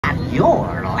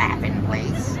your laughing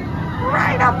place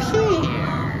right up here.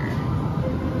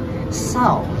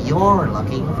 So you're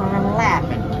looking for a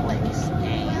laughing place,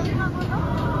 eh?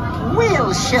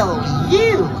 We'll show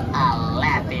you a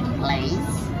laughing place.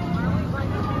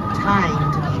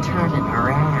 Time to be turning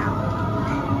around.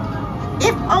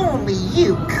 If only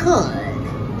you could.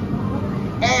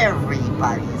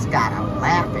 Everybody's got a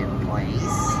laughing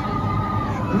place.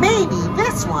 Maybe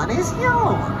this one is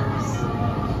yours.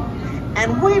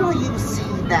 And wait till you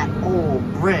see that old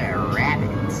Br'er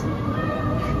rabbit.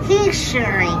 He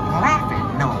sure ain't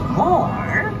laughing no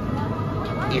more.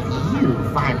 If you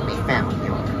finally found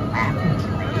your laughing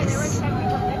place,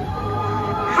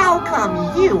 how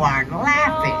come you aren't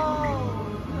laughing?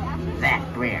 That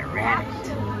Br'er rabbit,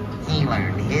 he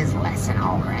learned his lesson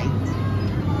all right.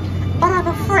 But I'm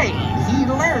afraid he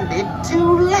learned it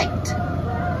too late.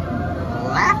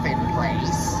 Laughing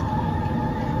place?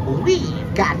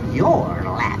 We've got your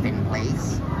laughing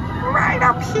place right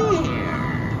up here.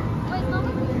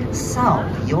 So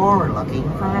you're looking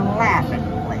for a laughing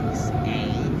place,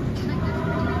 eh?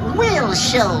 We'll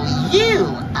show you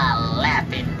a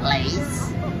laughing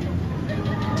place.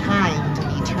 Time to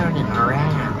be turning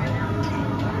around.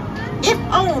 If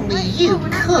only you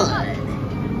could.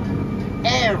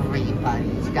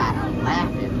 Everybody's got a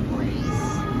laughing place.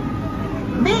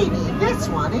 Maybe this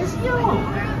one is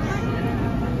yours.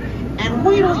 And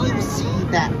wait till you see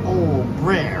that old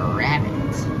Br'er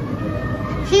rabbit.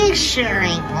 He sure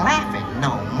ain't laughing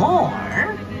no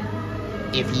more.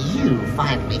 If you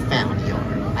finally found your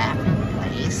laughing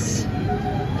place,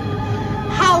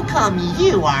 how come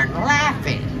you aren't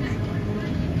laughing?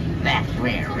 That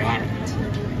Br'er rabbit,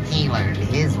 he learned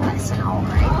his lesson all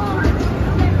right.